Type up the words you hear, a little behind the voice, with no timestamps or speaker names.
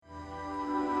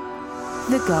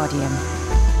The Guardian.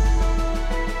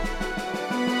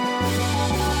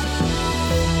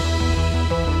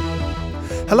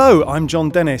 Hello, I'm Jon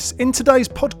Dennis. In today's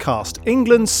podcast,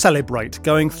 England celebrate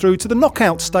going through to the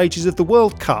knockout stages of the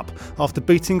World Cup after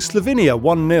beating Slovenia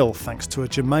 1-0 thanks to a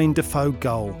Jermaine Defoe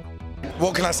goal.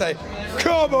 What can I say?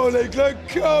 Come on, England!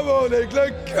 Come on,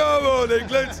 England! Come on,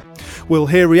 England! We'll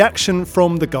hear reaction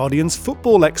from The Guardian's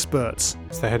football experts.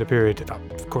 They had a period, about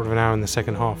a quarter of an hour in the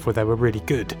second half, where they were really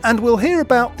good. And we'll hear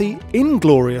about the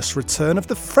inglorious return of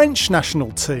the French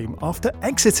national team after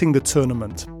exiting the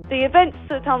tournament. The events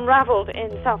that unravelled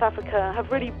in South Africa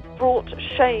have really brought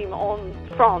shame on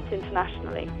France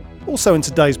internationally. Also in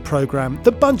today's programme,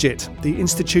 the budget. The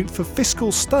Institute for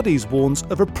Fiscal Studies warns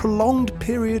of a prolonged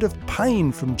period of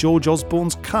pain from George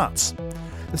Osborne's cuts.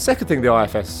 The second thing the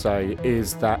IFS say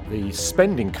is that the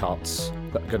spending cuts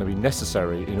that are going to be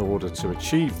necessary in order to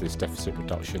achieve this deficit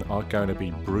reduction are going to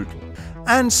be brutal.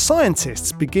 And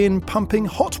scientists begin pumping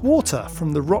hot water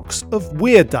from the rocks of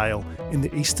Weardale in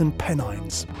the eastern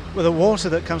Pennines. Well, the water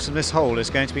that comes from this hole is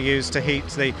going to be used to heat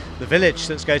the village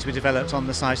that's going to be developed on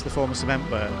the site of the former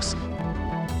cement works.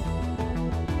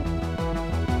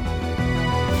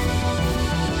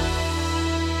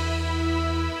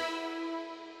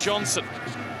 Johnson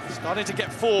starting to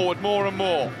get forward more and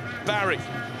more. Barry.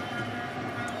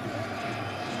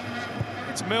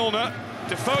 It's Milner.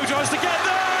 Defoe tries to get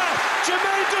there!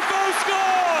 Jermaine Defoe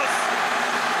scores!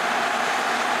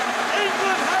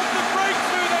 England have the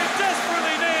breakthrough they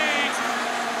desperately need.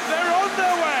 They're on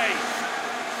their way.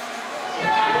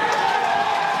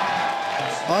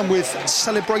 I'm with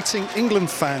celebrating England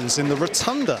fans in the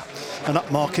Rotunda, an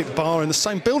upmarket bar in the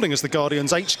same building as the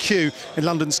Guardian's HQ in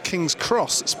London's King's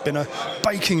Cross. It's been a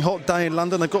baking hot day in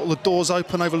London. They've got all the doors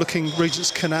open overlooking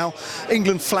Regent's Canal.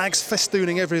 England flags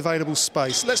festooning every available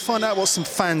space. Let's find out what some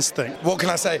fans think. What can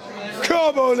I say?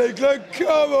 Come on, England!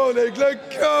 Come on, England!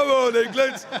 Come on,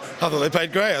 England! I thought they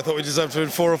played great. I thought we deserved to win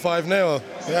 4 or 5-0.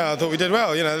 Yeah, I thought we did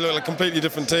well. You know, they looked like a completely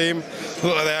different team.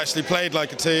 Looked like they actually played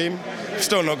like a team.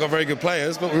 Still not got very good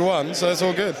players, but we won, so it's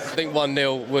all good. I think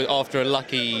 1-0 was after a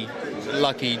lucky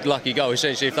goal.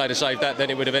 Essentially, if they'd have saved that,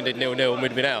 then it would have ended 0-0 and we'd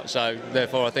have been out. So,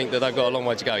 therefore, I think that they've got a long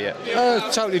way to go yet.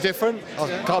 Totally different.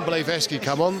 I can't believe Esky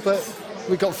come on, but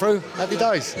we got through. Happy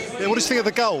days. Yeah, what did you think of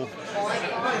the goal?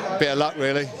 Bit of luck,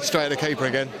 really. Straight at the keeper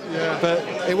again. Yeah. But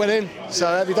it went in, so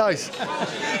happy days.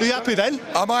 Are you happy then?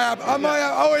 Am I happy?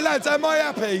 Oh, lads, am I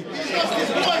happy?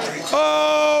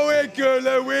 Oh,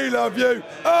 England, we love you.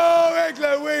 Oh,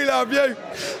 England, we love you.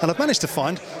 And I've managed to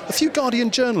find a few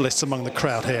Guardian journalists among the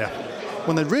crowd here,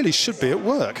 when they really should be at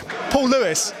work. Paul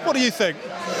Lewis, what do you think?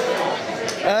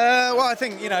 Well, I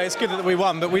think, it's good that we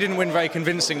won, but we didn't win very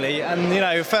convincingly.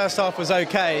 And, first half was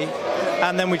okay,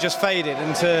 and then we just faded.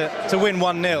 And to win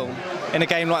 1-0 in a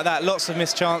game like that, lots of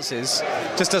missed chances,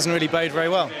 just doesn't really bode very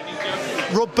well.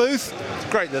 Rob Booth?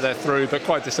 Great that they're through, but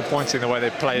quite disappointing the way they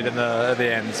played at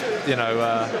the end.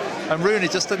 And Rooney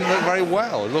just didn't look very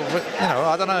well.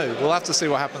 I don't know. We'll have to see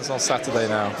what happens on Saturday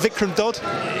now. Vikram Dodd?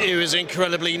 It was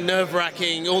incredibly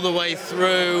nerve-wracking all the way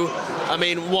through. I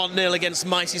mean, 1-0 against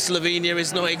mighty Slovenia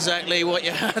is not exactly what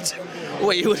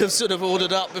you would have sort of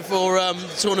ordered up before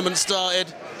the tournament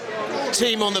started.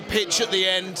 Team on the pitch at the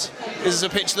end is a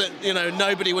pitch that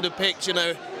nobody would have picked.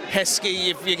 Heskey,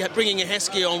 if you're bringing a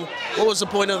Heskey on, what was the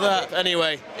point of that?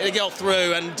 Anyway, it got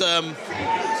through, and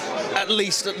at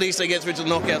least they get through to the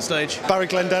knockout stage. Barry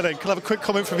Glendenning, can I have a quick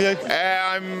comment from you?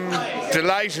 I'm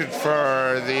delighted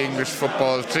for the English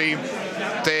football team.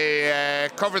 They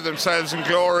covered themselves in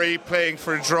glory, playing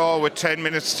for a draw with 10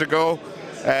 minutes to go.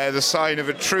 The sign of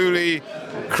a truly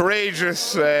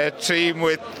courageous team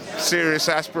with serious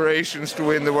aspirations to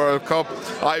win the World Cup.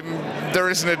 There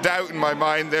isn't a doubt in my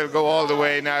mind they'll go all the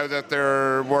way now that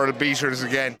they're world beaters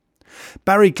again.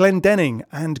 Barry Glendenning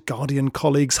and Guardian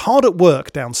colleagues hard at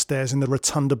work downstairs in the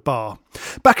Rotunda bar.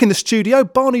 Back in the studio,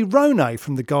 Barney Ronay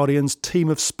from the Guardian's team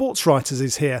of sports writers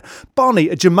is here. Barney,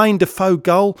 a Jermaine Defoe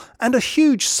goal and a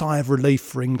huge sigh of relief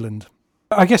for England.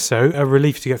 I guess so, a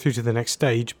relief to get through to the next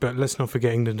stage, but let's not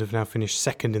forget England have now finished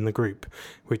second in the group,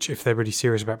 which, if they're really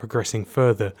serious about progressing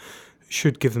further,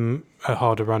 should give them a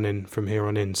harder run-in from here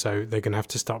on in, so they're going to have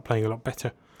to start playing a lot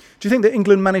better. Do you think that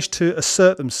England managed to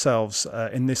assert themselves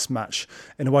in this match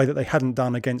in a way that they hadn't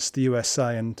done against the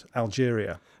USA and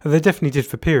Algeria? They definitely did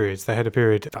for periods. They had a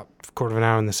period, about a quarter of an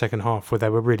hour in the second half, where they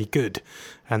were really good,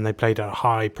 and they played at a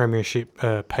high Premiership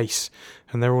pace,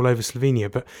 and they're all over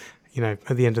Slovenia, but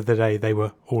at the end of the day, they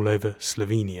were all over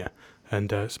Slovenia,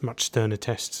 and much sterner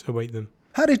tests await them.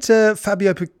 How did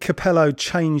Fabio Capello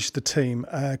change the team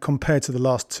compared to the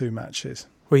last two matches?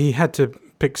 Well, he had to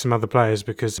pick some other players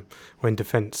because when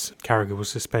defence, Carragher was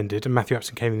suspended and Matthew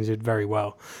Upson came in and did very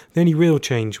well. The only real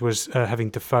change was having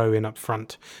Defoe in up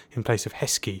front in place of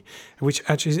Heskey, which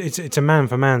actually it's a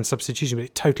man-for-man substitution, but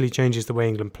it totally changes the way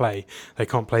England play. They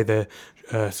can't play their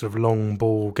sort of long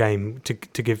ball game to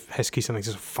give Heskey something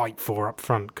to fight for up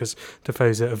front because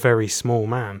Defoe's a very small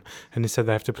man, and instead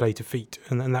they have to play to feet,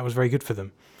 and that was very good for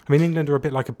them. I mean, England are a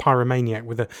bit like a pyromaniac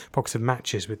with a box of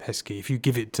matches with Heskey. If you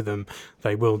give it to them,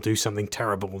 they will do something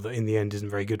terrible that in the end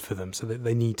isn't very good for them. So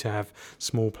they need to have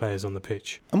small players on the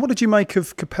pitch. And what did you make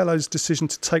of Capello's decision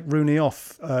to take Rooney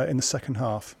off in the second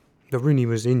half? The Rooney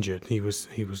was injured. He was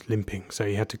limping, so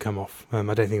he had to come off. I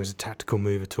don't think it was a tactical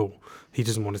move at all. He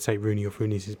doesn't want to take Rooney off.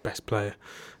 Rooney's his best player.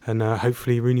 And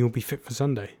hopefully Rooney will be fit for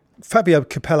Sunday. Fabio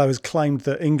Capello has claimed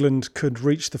that England could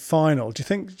reach the final. Do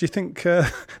you think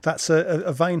that's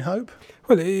a vain hope?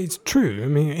 Well, it's true. I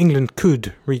mean, England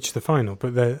could reach the final,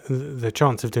 but the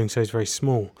chance of doing so is very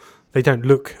small. They don't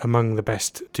look among the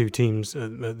best two teams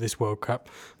at this World Cup.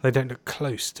 They don't look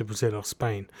close to Brazil or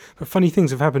Spain. But funny things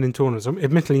have happened in tournaments,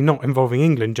 admittedly not involving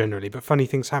England generally, but funny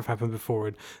things have happened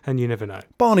before, and you never know.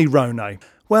 Barney Ronay.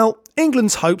 Well,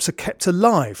 England's hopes are kept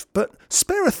alive, but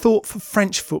spare a thought for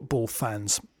French football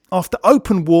fans. After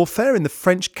open warfare in the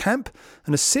French camp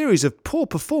and a series of poor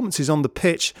performances on the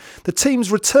pitch, the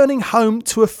team's returning home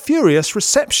to a furious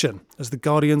reception, as The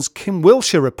Guardian's Kim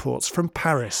Wilshire reports from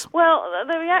Paris. Well,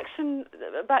 the reaction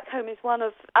back home is one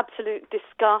of absolute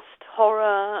disgust,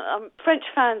 horror. French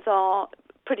fans are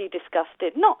pretty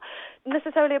disgusted, not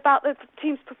necessarily about the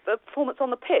team's performance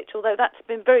on the pitch, although that's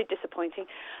been very disappointing,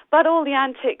 but all the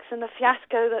antics and the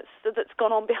fiasco that's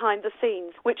gone on behind the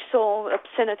scenes, which saw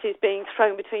obscenities being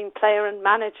thrown between player and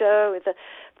manager, with the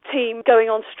team going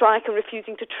on strike and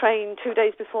refusing to train 2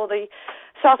 days before the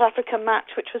South Africa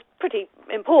match, which was pretty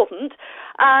important.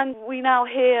 And we now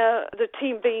hear the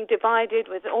team being divided,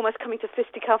 with almost coming to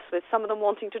fisticuffs, with some of them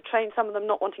wanting to train, some of them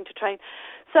not wanting to train.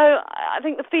 So I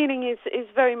think the feeling is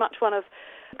very much one of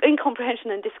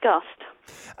incomprehension and disgust.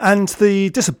 And the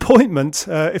disappointment,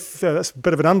 if that's a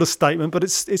bit of an understatement, but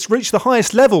it's reached the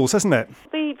highest levels, hasn't it?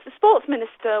 The sports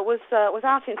minister was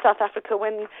out in South Africa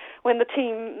when the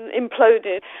team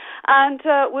imploded, and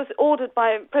was ordered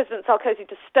by President Sarkozy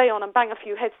to stay on and bang a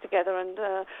few heads together and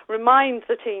remind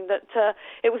the team that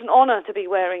it was an honour to be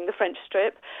wearing the French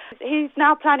strip. He's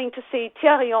now planning to see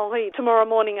Thierry Henry tomorrow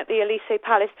morning at the Élysée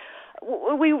Palace.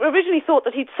 We originally thought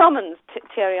that he'd summoned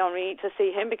Thierry Henry to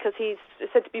see him because he's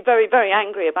said to be very, very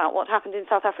angry about what happened in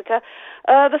South Africa.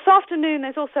 This afternoon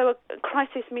there's also a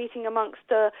crisis meeting amongst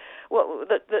that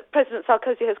President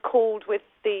Sarkozy has called with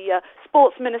the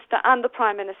sports minister and the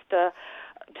Prime Minister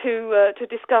to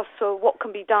discuss what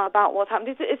can be done about what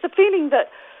happened. It's a feeling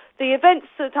that the events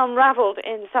that unravelled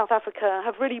in South Africa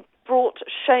have really brought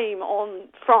shame on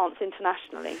France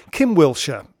internationally. Kim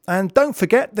Wilshire. And don't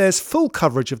forget, there's full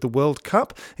coverage of the World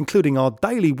Cup, including our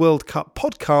daily World Cup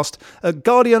podcast at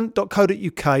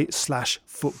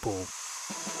guardian.co.uk/football.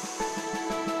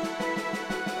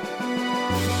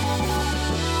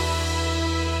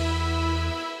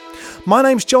 My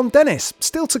name's Jon Dennis.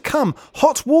 Still to come,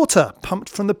 hot water pumped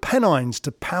from the Pennines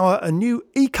to power a new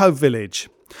eco-village.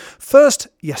 First,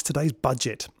 yesterday's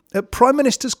budget. At Prime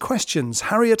Minister's Questions,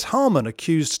 Harriet Harman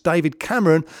accused David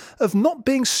Cameron of not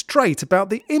being straight about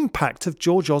the impact of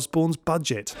George Osborne's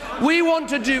budget. We want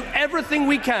to do everything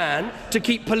we can to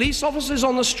keep police officers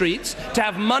on the streets, to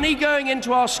have money going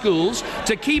into our schools,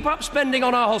 to keep up spending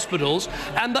on our hospitals,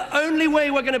 and the only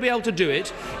way we're going to be able to do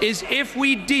it is if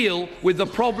we deal with the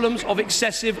problems of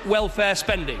excessive welfare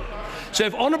spending. So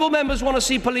if honourable members want to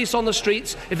see police on the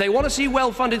streets, if they want to see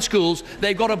well-funded schools,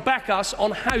 they've got to back us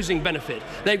on housing benefit.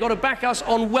 They've got to back us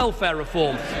on welfare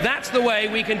reform. That's the way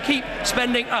we can keep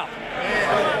spending up.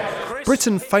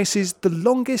 Britain faces the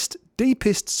longest,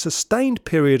 deepest sustained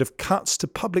period of cuts to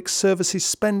public services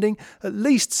spending at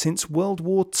least since World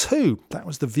War II. That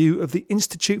was the view of the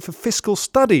Institute for Fiscal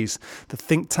Studies, the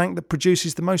think tank that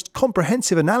produces the most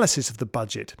comprehensive analysis of the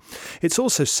budget. It's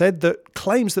also said that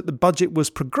claims that the budget was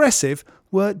progressive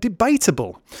were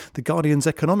debatable. The Guardian's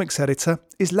economics editor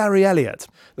is Larry Elliott.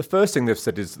 The first thing they've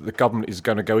said is that the government is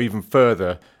going to go even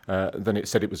further than it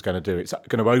said it was going to do. It's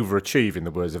going to overachieve, in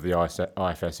the words of the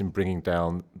IFS, in bringing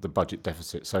down the budget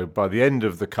deficit. So by the end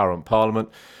of the current Parliament,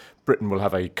 Britain will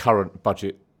have a current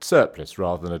budget surplus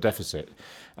rather than a deficit.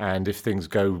 And if things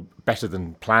go better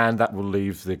than planned, that will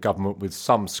leave the government with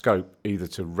some scope either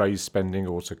to raise spending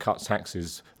or to cut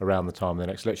taxes around the time of the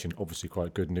next election. Obviously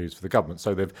quite good news for the government.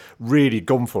 So they've really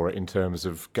gone for it in terms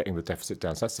of getting the deficit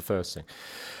down. So that's the first thing.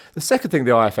 The second thing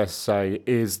the IFS say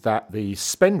is that the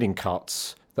spending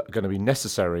cuts that that are going to be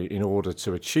necessary in order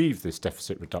to achieve this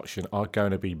deficit reduction are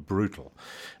going to be brutal.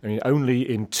 I mean, only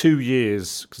in 2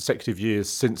 years, consecutive years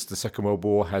since the Second World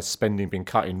War, has spending been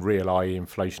cut in real, i.e.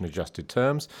 inflation-adjusted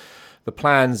terms. The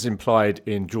plans implied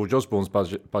in George Osborne's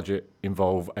budget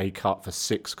involve a cut for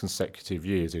 6 consecutive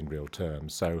years in real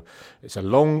terms. So it's a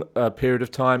long period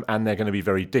of time, and they're going to be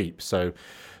very deep. So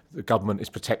the government is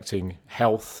protecting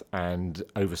health and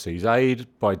overseas aid.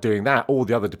 By doing that, all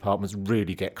the other departments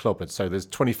really get clobbered. So there's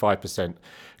 25%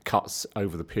 cuts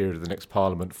over the period of the next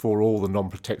Parliament for all the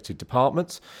non-protected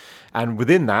departments. And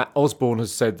within that, Osborne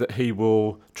has said that he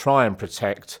will try and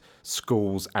protect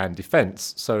schools and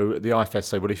defence. So the IFS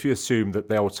say, well, if you assume that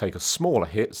they'll take a smaller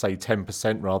hit, say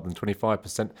 10% rather than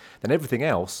 25%, then everything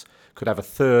else could have a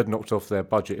third knocked off their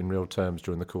budget in real terms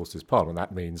during the course of this Parliament.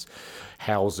 That means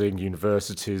housing,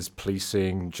 universities,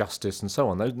 policing, justice and so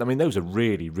on. Those are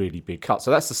really, really big cuts.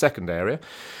 So that's the second area.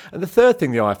 And the third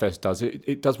thing the IFS does,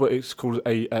 it does what it's called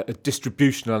a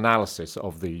distributional analysis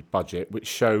of the budget, which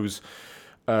shows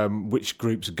which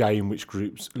groups gain, which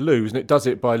groups lose. And it does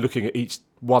it by looking at each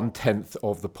 1/10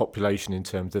 of the population in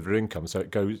terms of their income. So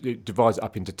it divides it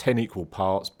up into 10 equal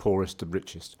parts, poorest to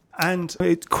richest. And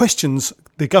it questions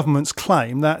the government's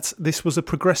claim that this was a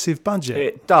progressive budget.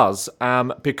 It does,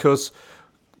 because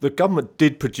the government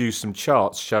did produce some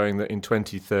charts showing that in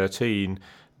 2013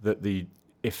 that the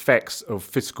effects of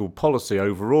fiscal policy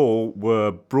overall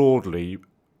were broadly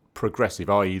progressive,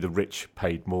 i.e. the rich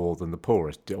paid more than the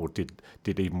poorest, or did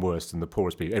even worse than the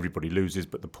poorest people. Everybody loses,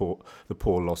 but the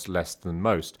poor lost less than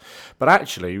most. But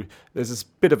actually, there's this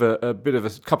bit of a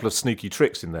couple of sneaky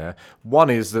tricks in there. One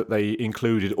is that they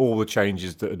included all the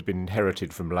changes that had been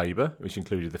inherited from Labour, which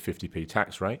included the 50p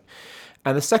tax rate.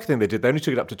 And the second thing they did, they only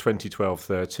took it up to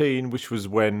 2012-13, which was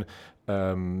when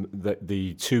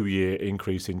the 2-year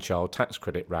increase in child tax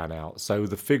credit ran out. So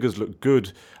the figures look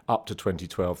good up to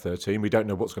 2012-13. We don't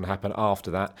know what's going to happen after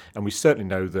that. And we certainly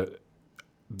know that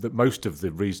most of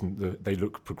the reason that they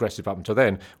look progressive up until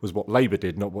then was what Labour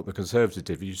did, not what the Conservatives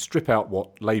did. If you strip out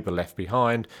what Labour left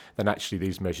behind, then actually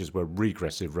these measures were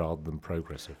regressive rather than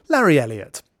progressive. Larry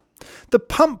Elliott. The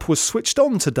pump was switched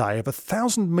on today of a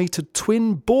 1,000-metre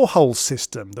twin borehole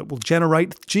system that will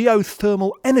generate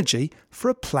geothermal energy for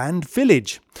a planned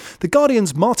village. The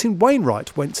Guardian's Martin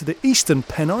Wainwright went to the eastern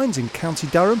Pennines in County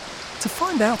Durham to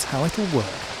find out how it'll work.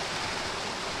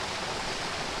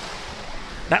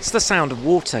 That's the sound of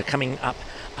water coming up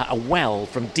a well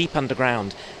from deep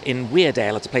underground in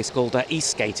Weardale at a place called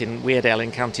Eastgate in Weardale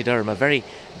in County Durham, a very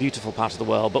beautiful part of the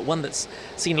world, but one that's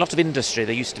seen a lot of industry.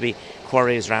 There used to be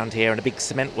quarries around here and a big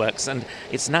cement works, and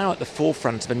it's now at the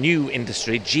forefront of a new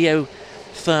industry,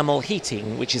 geothermal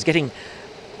heating, which is getting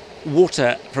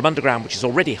water from underground, which is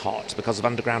already hot because of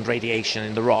underground radiation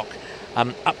in the rock,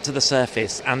 up to the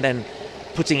surface and then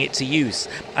putting it to use.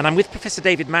 And I'm with Professor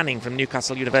David Manning from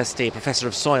Newcastle University, Professor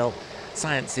of Soil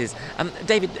Sciences.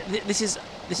 David, this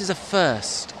is a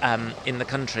first in the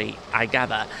country, I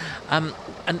gather. And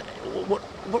what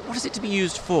is it to be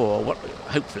used for?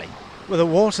 Hopefully. Well, the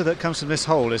water that comes from this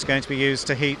hole is going to be used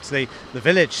to heat the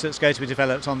village that's going to be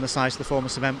developed on the site of the former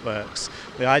cement works.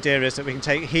 The idea is that we can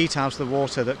take heat out of the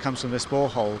water that comes from this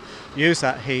borehole, use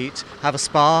that heat, have a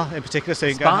spa in particular. So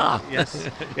you can spa?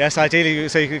 Yes, ideally,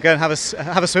 so you can go and have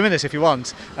a swim in it if you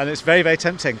want, and it's very, very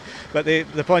tempting. But the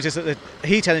point is that the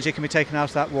heat energy can be taken out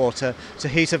of that water to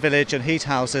heat a village and heat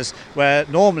houses where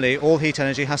normally all heat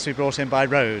energy has to be brought in by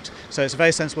road. So it's a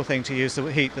very sensible thing to use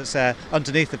the heat that's there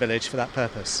underneath the village for that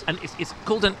purpose. And it's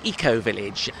called an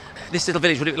eco-village. This little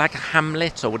village, would it be like a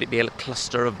hamlet, or would it be a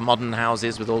cluster of modern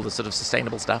houses with all the sort of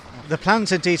sustainable stuff? The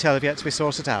plans in detail have yet to be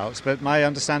sorted out, but my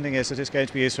understanding is that it's going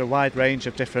to be used for a wide range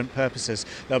of different purposes.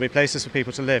 There'll be places for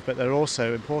people to live, but there are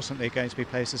also, importantly, going to be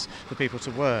places for people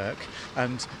to work,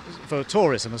 and for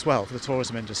tourism as well, for the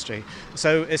tourism industry.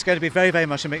 So it's going to be very, very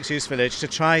much a mixed-use village to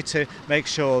try to make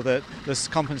sure that there's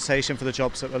compensation for the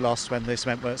jobs that were lost when the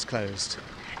cement works closed.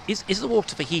 Is the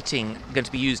water for heating going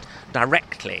to be used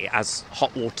directly as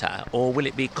hot water, or will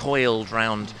it be coiled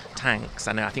round tanks?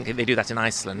 I think they do that in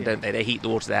Iceland, don't they? They heat the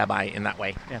water there in that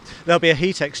way. Yeah, there'll be a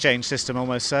heat exchange system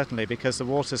almost certainly, because the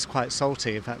water's quite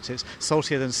salty. In fact, it's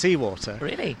saltier than seawater.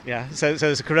 Really? Yeah, so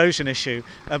there's a corrosion issue.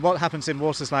 And what happens in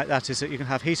waters like that is that you can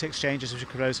have heat exchangers which are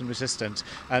corrosion resistant,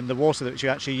 and the water that you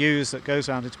actually use that goes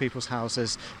around into people's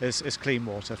houses is clean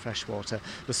water, fresh water.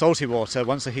 The salty water,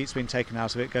 once the heat's been taken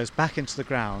out of it, goes back into the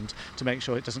ground to make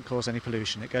sure it doesn't cause any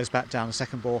pollution. It goes back down a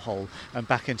second borehole and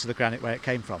back into the granite where it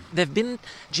came from. There have been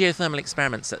geothermal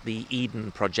experiments at the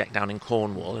Eden project down in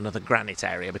Cornwall, another granite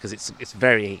area, because it's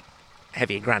very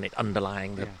heavy granite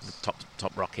underlying the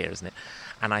top rock here, isn't it?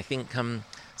 And I think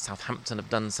Southampton have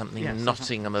done something, Yes,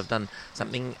 Nottingham have done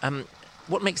something.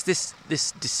 What makes this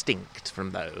distinct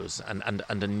from those and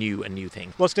a new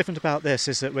thing? What's different about this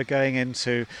is that we're going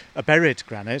into a buried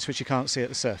granite, which you can't see at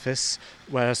the surface,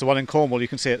 whereas the one in Cornwall you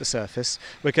can see at the surface.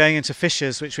 We're going into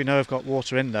fissures which we know have got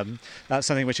water in them. That's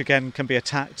something which again can be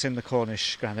attacked in the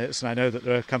Cornish granites, and I know that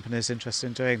there are companies interested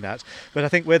in doing that. But I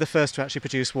think we're the first to actually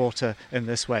produce water in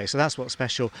this way, so that's what's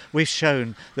special. We've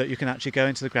shown that you can actually go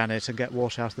into the granite and get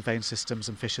water out of the vein systems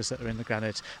and fissures that are in the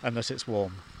granite, and that it's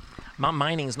warm.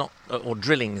 Mining is not, or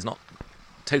drilling is not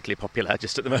totally popular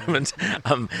just at the moment,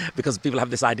 because people have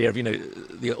this idea of,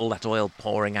 all that oil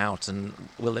pouring out and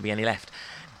will there be any left?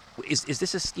 Is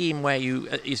this a scheme where you,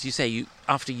 as you say,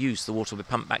 after use the water will be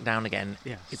pumped back down again?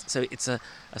 Yes. So it's a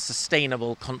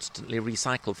sustainable, constantly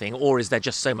recycled thing, or is there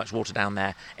just so much water down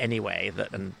there anyway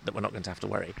that we're not going to have to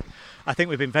worry? I think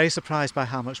we've been very surprised by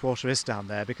how much water is down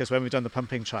there, because when we've done the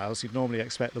pumping trials, you'd normally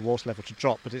expect the water level to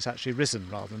drop, but it's actually risen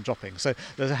rather than dropping. So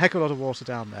there's a heck of a lot of water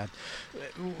down there.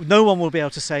 No one will be able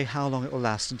to say how long it will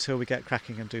last until we get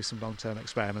cracking and do some long-term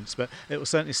experiments, but it will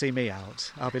certainly see me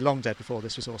out. I'll be long dead before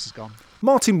this resource is gone.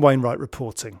 Martin Wainwright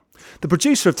reporting. The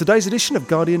producer of today's edition of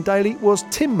Guardian Daily was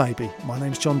Tim Maybe. My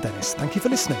name's Jon Dennis. Thank you for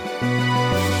listening.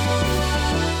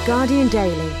 Guardian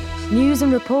Daily. News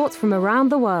and reports from around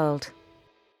the world.